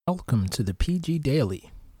Welcome to the PG Daily.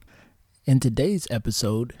 In today's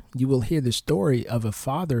episode, you will hear the story of a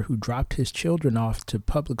father who dropped his children off to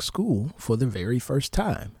public school for the very first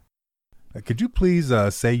time. Could you please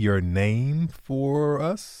say your name for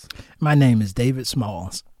us? My name is David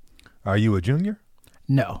Smalls. Are you a junior?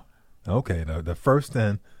 No. Okay, the first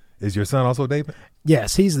then. Is your son also David?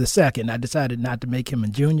 Yes, he's the second. I decided not to make him a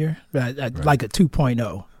junior, but Right. like a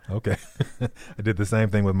 2.0. Okay. I did the same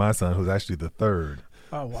thing with my son, who's actually the third.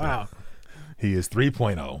 Oh, wow. So he is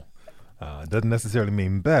 3.0. Doesn't necessarily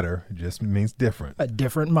mean better, it just means different. A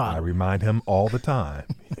different I model. remind him all the time.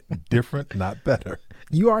 Different, not better.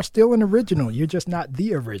 You are still an original. You're just not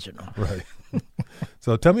the original. Right.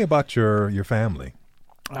 So tell me about your family.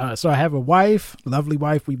 So I have a wife, lovely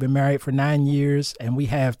wife. We've been married for 9 years, and we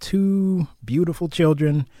have two beautiful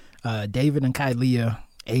children, David and Kylia,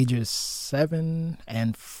 ages 7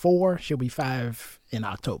 and 4. She'll be 5 in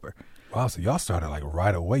October. Wow, so y'all started like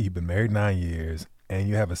right away. You've been married 9 years and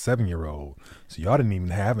you have a 7-year-old. So y'all didn't even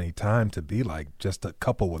have any time to be like just a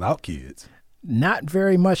couple without kids. Not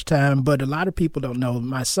very much time, but a lot of people don't know.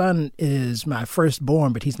 My son is my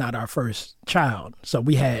firstborn, but he's not our first child. So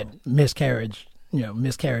we had miscarriages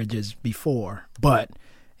before, but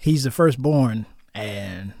he's the firstborn,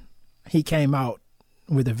 and he came out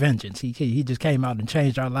with a vengeance. He just came out and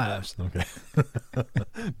changed our lives. Okay.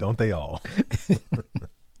 Don't they all?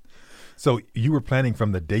 So you were planning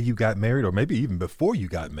from the day you got married, or maybe even before you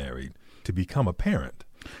got married, to become a parent.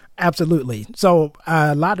 Absolutely. So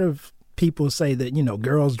a lot of people say that,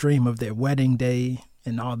 girls dream of their wedding day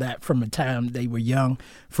and all that from the time they were young.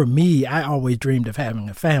 For me, I always dreamed of having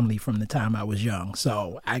a family from the time I was young.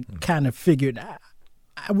 So I kind of figured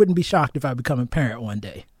I wouldn't be shocked if I become a parent one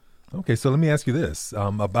day. Okay, so let me ask you this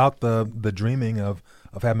about the dreaming of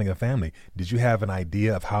having a family. Did you have an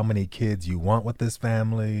idea of how many kids you want with this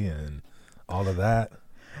family and all of that?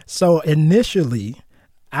 So initially,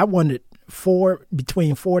 I wanted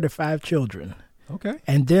between 4 to 5 children. Okay.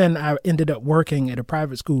 And then I ended up working at a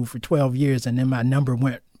private school for 12 years, and then my number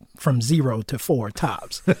went from 0 to 4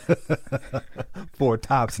 tops. 4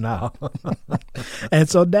 tops now. And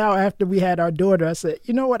so now after we had our daughter, I said,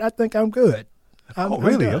 you know what, I think I'm good. I'm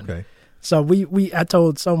really? done. Okay. So I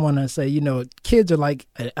told someone, I say, kids are like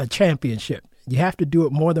a championship. You have to do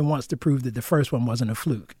it more than once to prove that the first one wasn't a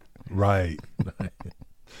fluke. Right.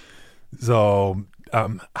 So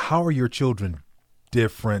how are your children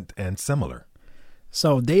different and similar?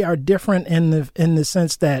 So they are different in the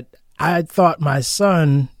sense that I thought my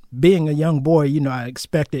son, being a young boy, I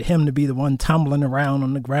expected him to be the one tumbling around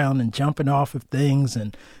on the ground and jumping off of things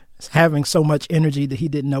and having so much energy that he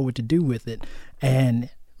didn't know what to do with it.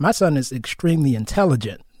 And my son is extremely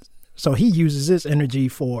intelligent. So he uses his energy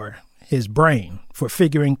for his brain, for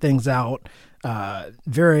figuring things out.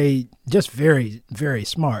 Very, very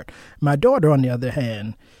smart. My daughter, on the other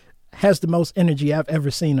hand, has the most energy I've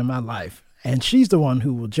ever seen in my life. And she's the one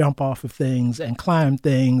who will jump off of things and climb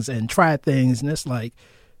things and try things. And it's like,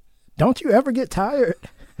 don't you ever get tired?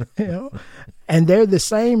 And they're the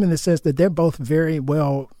same in the sense that they're both very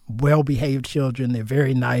well-behaved children. They're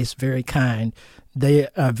very nice, very kind. They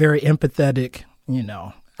are very empathetic.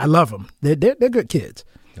 I love them. They're good kids.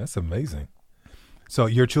 That's amazing. So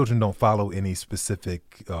your children don't follow any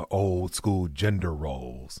specific old school gender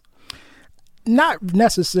roles? Not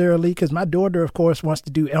necessarily, because my daughter, of course, wants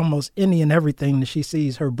to do almost any and everything that she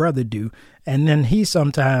sees her brother do. And then he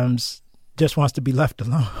sometimes just wants to be left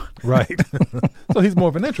alone. Right. So he's more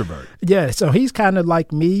of an introvert. Yeah, so he's kind of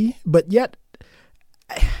like me, but yet,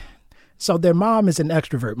 so their mom is an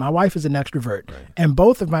extrovert. My wife is an extrovert. Right. And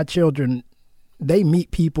both of my children, they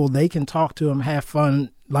meet people, they can talk to them, have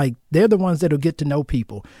fun. Like, they're the ones that'll get to know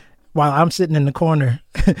people. While I'm sitting in the corner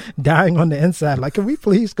dying on the inside, like, can we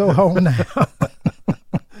please go home now?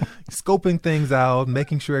 Scoping things out,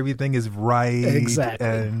 making sure everything is right. Exactly.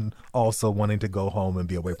 And also wanting to go home and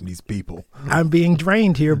be away from these people. I'm being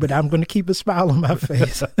drained here, but I'm going to keep a smile on my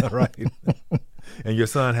face. Right. And your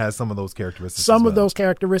son has some of those characteristics. Some of those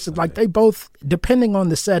characteristics, like they both, depending on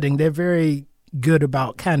the setting, they're very good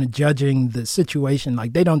about kind of judging the situation.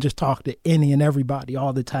 Like, they don't just talk to any and everybody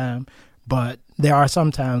all the time. But there are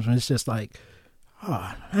some times when it's just like,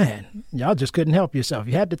 oh, man, y'all just couldn't help yourself.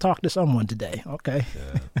 You had to talk to someone today. Okay.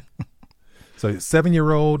 Yeah. So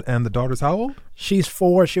 7-year-old and the daughter's how old? She's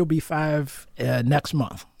 4. She'll be 5 next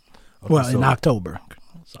month. Okay, well, in October.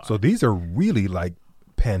 Sorry. So these are really like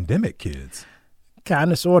pandemic kids.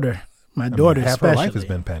 Kind of, sort of. My daughter half especially. Her life has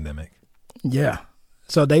been pandemic. Yeah.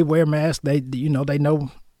 So they wear masks. They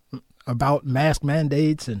know about mask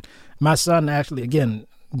mandates. And my son actually, again,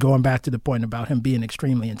 going back to the point about him being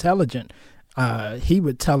extremely intelligent, He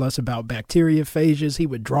would tell us about bacteriophages. He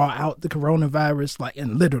would draw out the coronavirus,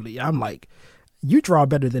 and literally, I'm like, you draw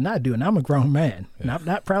better than I do, and I'm a grown man, and I'm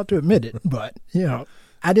not proud to admit it, but,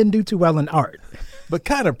 I didn't do too well in art. But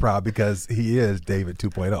kind of proud because he is David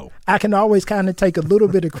 2.0. I can always kind of take a little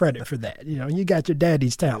bit of credit for that. You got your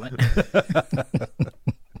daddy's talent.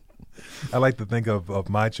 I like to think of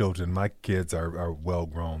my children. My kids are well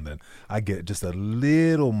grown. Then I get just a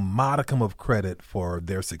little modicum of credit for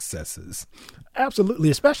their successes.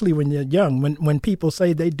 Absolutely, especially when you're young. When people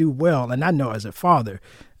say they do well, and I know as a father,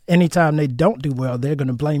 anytime they don't do well, they're going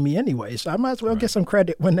to blame me anyway. So I might as well get some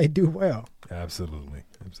credit when they do well. Absolutely.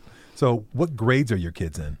 So what grades are your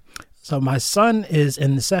kids in? So my son is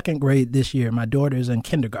in the 2nd grade this year. My daughter is in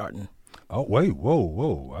kindergarten. Oh, wait,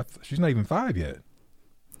 whoa. She's not even 5 yet.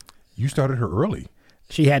 You started her early.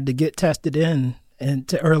 She had to get tested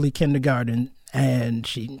into early kindergarten, and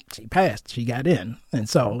she passed. She got in, and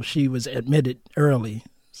so she was admitted early.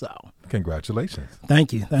 So congratulations.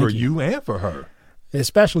 Thank you. For you and for her.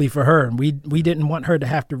 Especially for her. We didn't want her to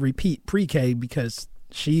have to repeat pre-K because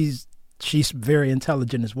she's very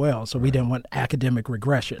intelligent as well, so we didn't want academic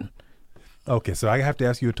regression. Okay, so I have to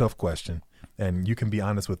ask you a tough question, and you can be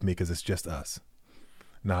honest with me because it's just us.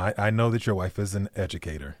 Now, I know that your wife is an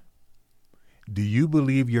educator. Do you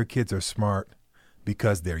believe your kids are smart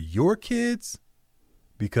because they're your kids,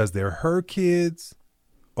 because they're her kids,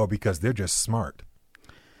 or because they're just smart?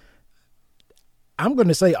 I'm going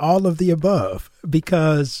to say all of the above,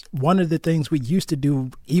 because one of the things we used to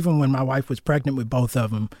do, even when my wife was pregnant with both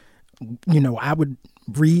of them, I would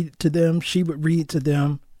read to them, she would read to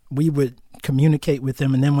them, we would communicate with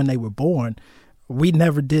them, and then when they were born, we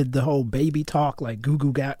never did the whole baby talk like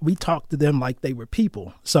Google got. We talked to them like they were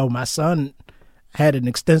people. So my son had an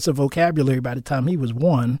extensive vocabulary by the time he was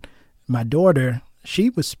 1. My daughter, she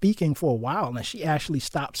was speaking for a while, and she actually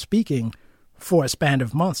stopped speaking for a span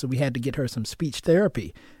of months, so we had to get her some speech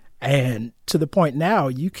therapy. And to the point now,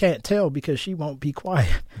 you can't tell because she won't be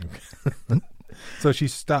quiet. So she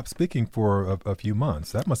stopped speaking for a few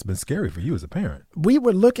months. That must have been scary for you as a parent. We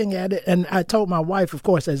were looking at it, and I told my wife, of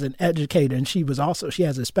course, as an educator, and she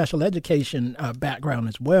has a special education background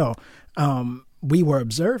as well. We were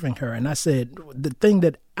observing her, and I said, the thing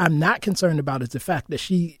that I'm not concerned about is the fact that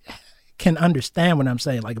she can understand what I'm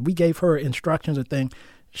saying. Like, if we gave her instructions or thing,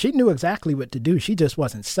 she knew exactly what to do. She just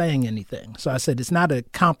wasn't saying anything. So I said, it's not a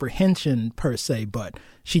comprehension per se, but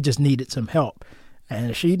she just needed some help.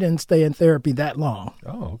 And she didn't stay in therapy that long.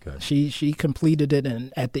 Oh, okay. She completed it,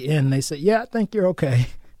 and at the end, they said, yeah, I think you're okay.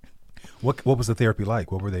 What was the therapy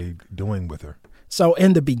like? What were they doing with her? So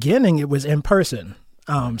in the beginning, it was in person.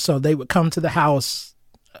 So they would come to the house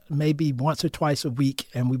maybe once or twice a week,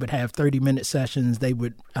 and we would have 30-minute sessions. They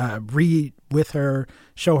would read with her,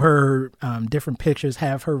 show her different pictures,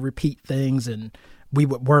 have her repeat things, and we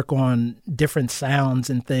would work on different sounds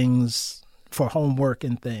and things for homework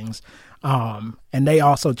and things. And they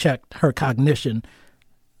also checked her cognition.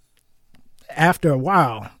 After a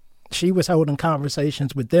while, she was holding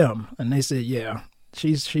conversations with them, and they said, yeah,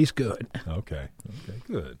 she's good. Okay,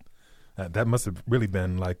 good. That must have really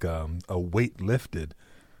been like a weight lifted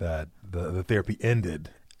that the therapy ended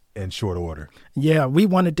in short order. Yeah, we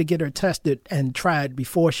wanted to get her tested and tried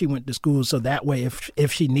before she went to school, so that way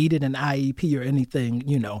if she needed an IEP or anything,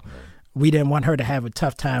 we didn't want her to have a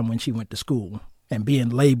tough time when she went to school and being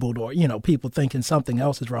labeled or, people thinking something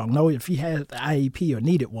else is wrong. No, if she had the IEP or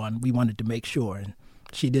needed one, we wanted to make sure, and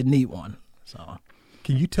she didn't need one. So,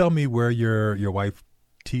 can you tell me where your wife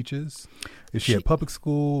teaches? Is she at public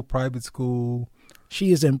school, private school?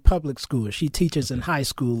 She is in public school. She teaches in high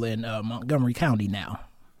school in Montgomery County now.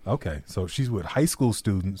 Okay, so she's with high school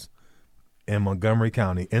students in Montgomery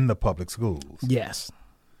County in the public schools. Yes.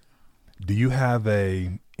 Do you have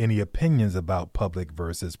any opinions about public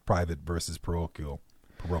versus private versus parochial?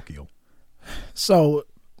 So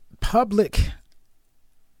public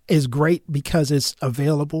is great because it's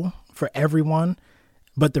available for everyone,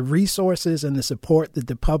 but the resources and the support that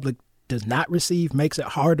the public does not receive makes it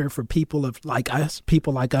harder for people like us,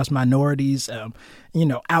 minorities,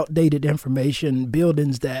 outdated information,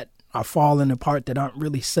 buildings that are falling apart that aren't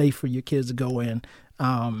really safe for your kids to go in.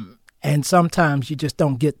 And sometimes you just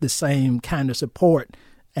don't get the same kind of support,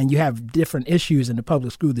 and you have different issues in the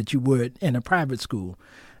public school that you would in a private school.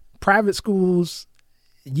 Private schools,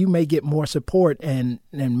 you may get more support and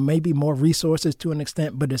maybe more resources to an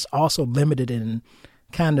extent, but it's also limited in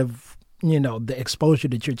kind of, the exposure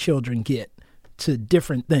that your children get to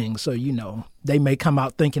different things. So, they may come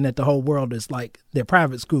out thinking that the whole world is like their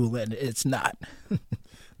private school, and it's not.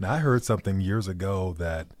 Now, I heard something years ago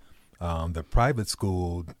that The private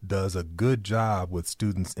school does a good job with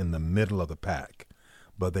students in the middle of the pack,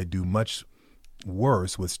 but they do much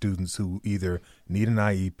worse with students who either need an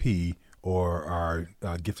IEP or are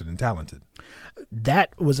gifted and talented.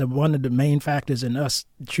 That was one of the main factors in us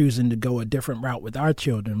choosing to go a different route with our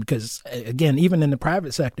children because, again, even in the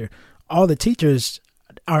private sector, all the teachers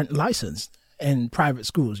aren't licensed in private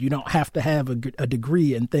schools. You don't have to have a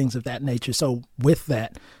degree and things of that nature. So with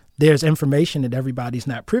that, there's information that everybody's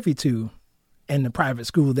not privy to in the private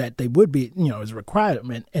school that they would be, as a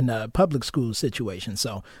requirement in a public school situation.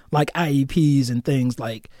 So like IEPs and things,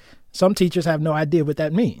 like some teachers have no idea what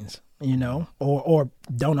that means, or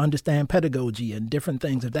don't understand pedagogy and different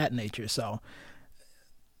things of that nature. So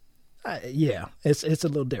it's a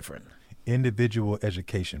little different. Individual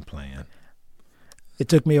education plan. It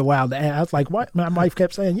took me a while to ask. I was like, what? My wife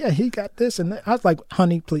kept saying, yeah, he got this and that. I was like,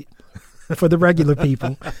 honey, please, for the regular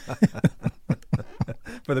people.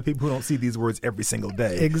 For the people who don't see these words every single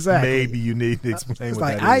day. Exactly. Maybe you need to explain it's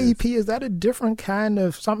what like, that is. IEP, is that a different kind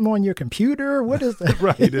of something on your computer? What is that?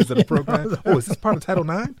 Right. Is it a program? Oh, is this part of Title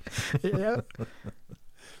IX? Yeah.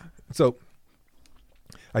 So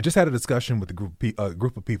I just had a discussion with a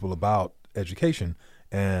group of people about education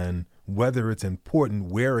and whether it's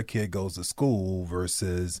important where a kid goes to school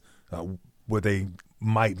versus where they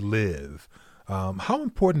might live. How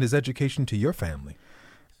important is education to your family?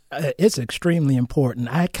 It's extremely important.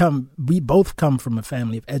 We both come from a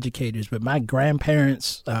family of educators, but my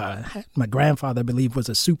grandparents, my grandfather, I believe, was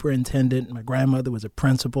a superintendent. My grandmother was a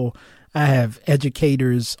principal. I have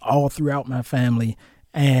educators all throughout my family.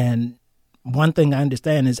 And one thing I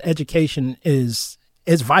understand is education is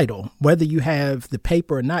vital. Whether you have the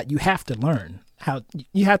paper or not, you have to learn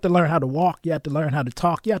you have to learn how to walk. You have to learn how to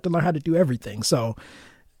talk. You have to learn how to do everything. So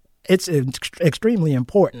it's extremely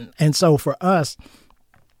important. And so for us,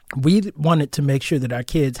 we wanted to make sure that our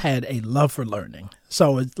kids had a love for learning.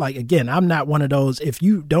 So it's like, again, I'm not one of those, if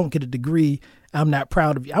you don't get a degree, I'm not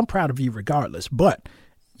proud of you. I'm proud of you regardless, but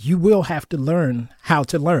you will have to learn how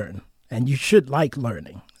to learn, and you should like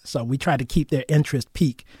learning. So we try to keep their interest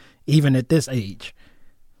peak even at this age.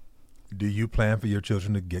 Do you plan for your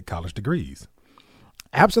children to get college degrees?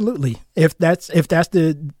 Absolutely. If that's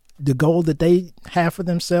the goal that they have for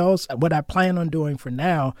themselves, what I plan on doing for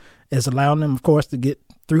now is allowing them, of course, to get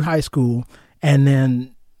through high school and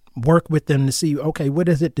then work with them to see, okay, what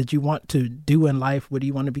is it that you want to do in life? What do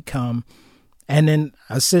you want to become? And then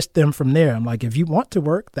assist them from there. I'm like, if you want to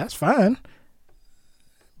work, that's fine,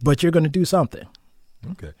 but you're going to do something.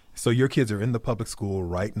 Okay. So your kids are in the public school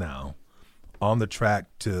right now on the track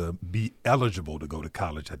to be eligible to go to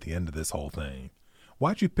college at the end of this whole thing.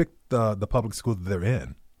 Why'd you pick the public school that they're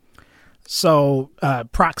in? So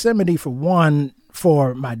proximity for one,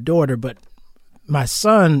 for my daughter, but my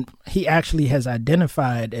son, he actually has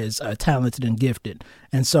identified as talented and gifted.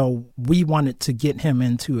 And so we wanted to get him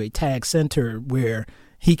into a tag center where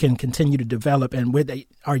he can continue to develop and where they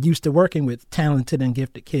are used to working with talented and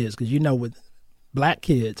gifted kids. Because, with black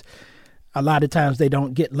kids, a lot of times they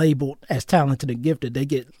don't get labeled as talented and gifted. They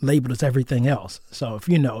get labeled as everything else. So if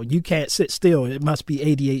you can't sit still, it must be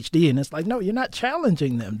ADHD. And it's like, no, you're not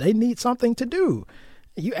challenging them. They need something to do.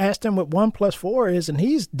 You asked him what 1 + 4 is, and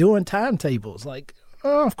he's doing timetables. Like,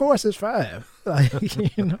 oh, of course it's 5. Like,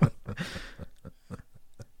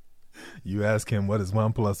 You ask him what is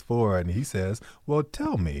 1 + 4, and he says, well,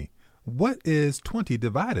 tell me, what is 20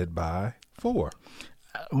 divided by 4?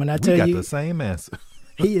 When I tell you, we got the same answer.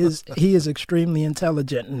 he is extremely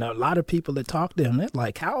intelligent, and a lot of people that talk to him, they're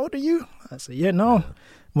like, how old are you? I said,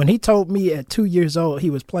 When he told me at 2 years old, he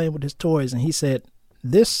was playing with his toys, and he said,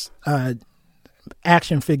 this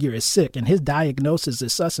action figure is sick and his diagnosis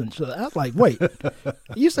is such and such. I was like, wait,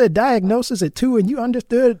 you said diagnosis at 2 and you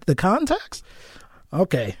understood the context?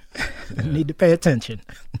 Okay. Yeah. Need to pay attention.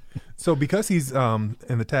 So because he's in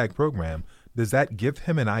the TAG program, does that give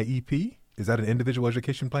him an IEP? Is that an individual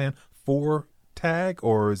education plan for TAG,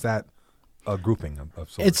 or is that a grouping of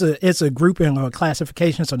sorts? It's a grouping or a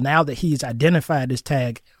classification. So now that he's identified as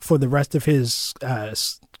TAG, for the rest of his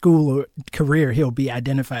school or career, he'll be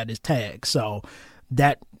identified as TAG. So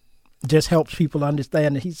that just helps people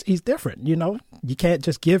understand that he's different. You can't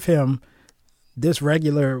just give him this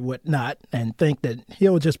regular whatnot and think that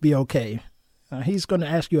he'll just be okay. He's going to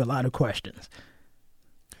ask you a lot of questions.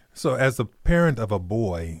 So as a parent of a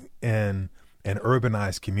boy in an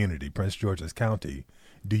urbanized community, Prince George's County,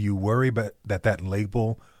 do you worry that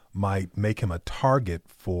label might make him a target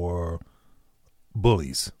for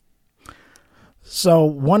bullies? So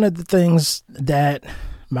one of the things that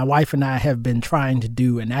my wife and I have been trying to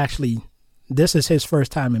do, and actually this is his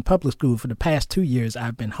first time in public school. For the past 2 years,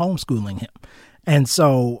 I've been homeschooling him. And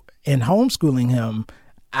so in homeschooling him,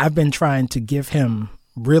 I've been trying to give him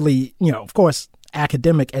really, of course,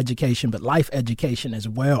 academic education, but life education as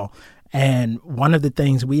well. And one of the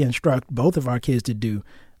things we instruct both of our kids to do,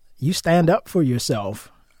 you stand up for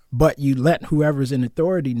yourself, but you let whoever's in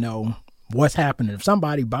authority know what's happening. If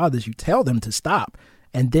somebody bothers you, tell them to stop.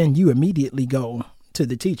 And then you immediately go to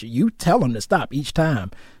the teacher. You tell them to stop each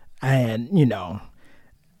time. And,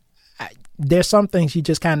 there's some things you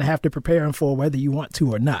just kind of have to prepare them for whether you want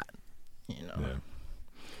to or not. Yeah.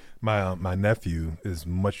 My nephew is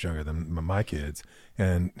much younger than my kids,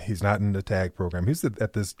 and he's not in the tag program. He's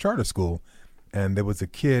at this charter school, and there was a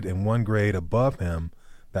kid in one grade above him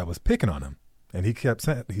that was picking on him. And he kept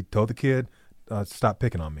saying, he told the kid, stop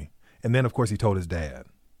picking on me. And then, of course, he told his dad.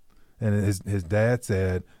 And his dad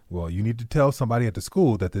said, well, you need to tell somebody at the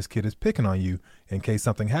school that this kid is picking on you in case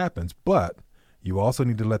something happens. But you also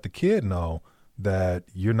need to let the kid know that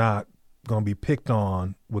you're not going to be picked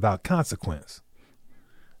on without consequence.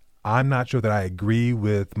 I'm not sure that I agree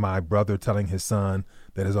with my brother telling his son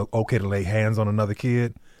that it's okay to lay hands on another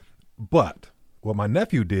kid. But what my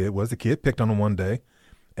nephew did was the kid picked on him one day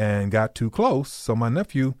and got too close. So my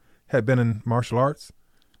nephew had been in martial arts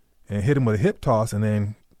and hit him with a hip toss and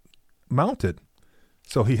then mounted.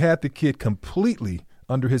 So he had the kid completely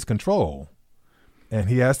under his control. And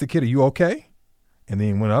he asked the kid, are you okay? And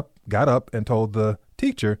then he got up and told the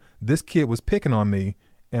teacher, this kid was picking on me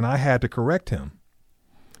and I had to correct him.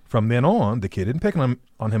 From then on, the kid didn't pick on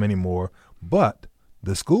him anymore, but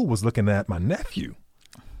the school was looking at my nephew.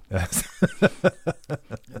 That's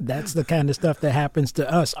the kind of stuff that happens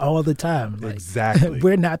to us all the time. Like, exactly.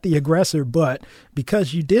 We're not the aggressor, but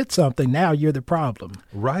because you did something, now you're the problem.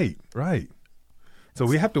 Right. So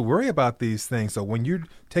we have to worry about these things. So when you're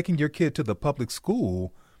taking your kid to the public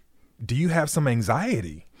school, do you have some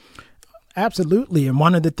anxiety? Absolutely. And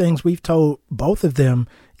one of the things we've told both of them,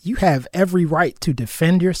 you have every right to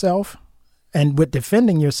defend yourself. And what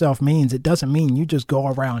defending yourself means, it doesn't mean you just go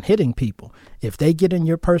around hitting people. If they get in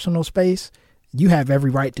your personal space, you have every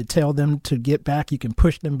right to tell them to get back. You can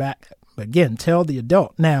push them back. Again, tell the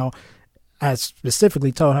adult. Now, I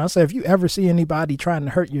specifically told her, I said, if you ever see anybody trying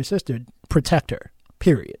to hurt your sister, protect her,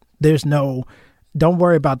 period. Don't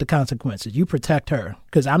worry about the consequences. You protect her,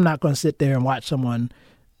 because I'm not going to sit there and watch someone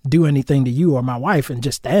do anything to you or my wife and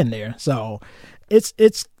just stand there. So it's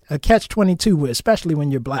a catch-22, especially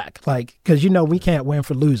when you're black, because we can't win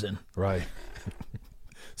for losing. Right.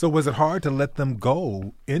 So was it hard to let them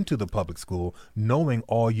go into the public school knowing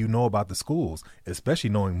all you know about the schools, especially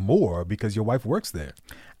knowing more because your wife works there?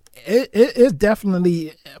 It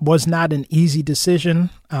definitely was not an easy decision,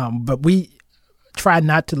 but we tried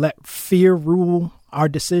not to let fear rule our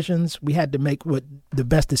decisions. We had to make the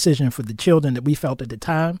best decision for the children that we felt at the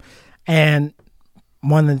time. And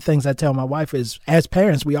one of the things I tell my wife is, as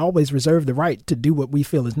parents, we always reserve the right to do what we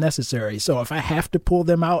feel is necessary. So if I have to pull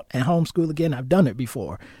them out and homeschool again, I've done it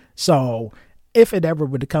before. So if it ever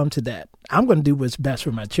would come to that, I'm going to do what's best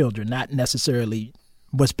for my children, not necessarily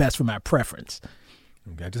what's best for my preference.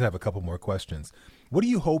 Okay, I just have a couple more questions. What do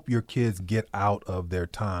you hope your kids get out of their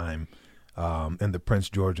time in the Prince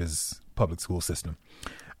George's public school system?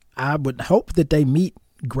 I would hope that they meet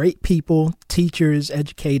great people, teachers,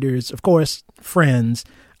 educators, of course, friends,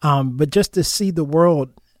 but just to see the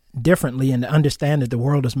world differently and to understand that the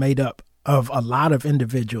world is made up of a lot of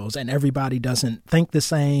individuals and everybody doesn't think the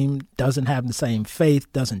same, doesn't have the same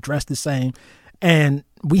faith, doesn't dress the same. And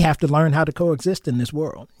we have to learn how to coexist in this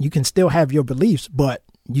world. You can still have your beliefs, but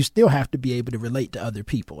you still have to be able to relate to other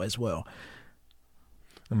people as well.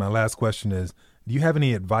 And my last question is, do you have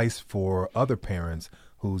any advice for other parents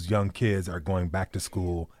whose young kids are going back to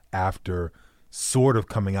school after sort of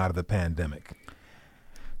coming out of the pandemic?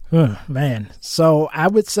 Man, so I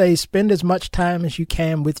would say spend as much time as you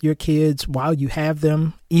can with your kids while you have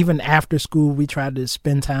them. Even after school, we try to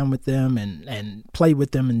spend time with them and play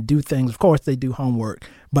with them and do things. Of course, they do homework,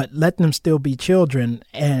 but let them still be children.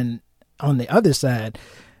 And on the other side,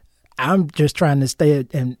 I'm just trying to stay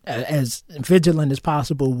as vigilant as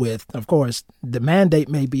possible with, of course, the mandate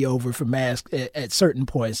may be over for masks at certain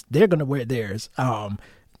points. They're going to wear theirs.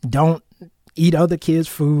 Don't eat other kids'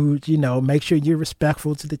 food, make sure you're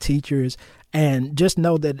respectful to the teachers, and just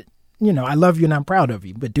know that, I love you and I'm proud of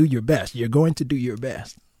you, but do your best. You're going to do your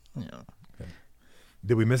best. Okay.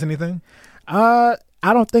 Did we miss anything? I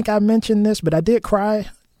don't think I mentioned this, but I did cry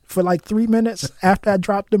for like 3 minutes after I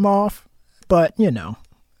dropped them off, but,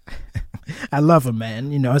 I love them,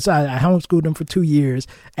 man. I homeschooled them for 2 years.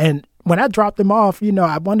 And when I dropped them off,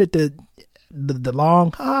 I wanted the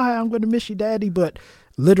long, hi, I'm going to miss you, Daddy. But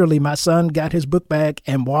literally my son got his book bag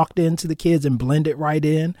and walked into the kids and blended right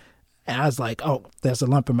in. And I was like, oh, there's a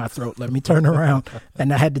lump in my throat. Let me turn around.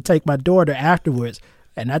 And I had to take my daughter afterwards.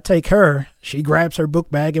 And I take her. She grabs her book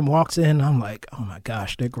bag and walks in. I'm like, oh, my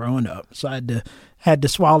gosh, they're growing up. So I had to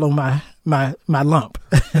swallow my lump.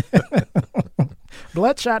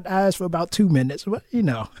 Bloodshot eyes for about 2 minutes. But,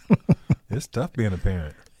 It's tough being a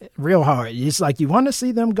parent. Real hard. It's like you want to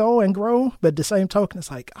see them go and grow, but the same token, it's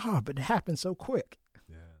like, but it happens so quick.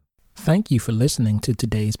 Yeah. Thank you for listening to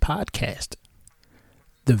today's podcast.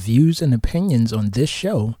 The views and opinions on this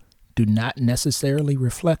show do not necessarily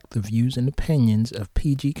reflect the views and opinions of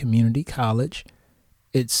PG Community College,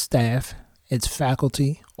 its staff, its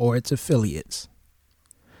faculty, or its affiliates.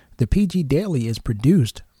 The PG Daily is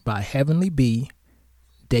produced by Heavenly B,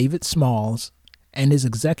 David Smalls, and is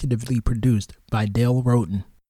executively produced by Dale Roten.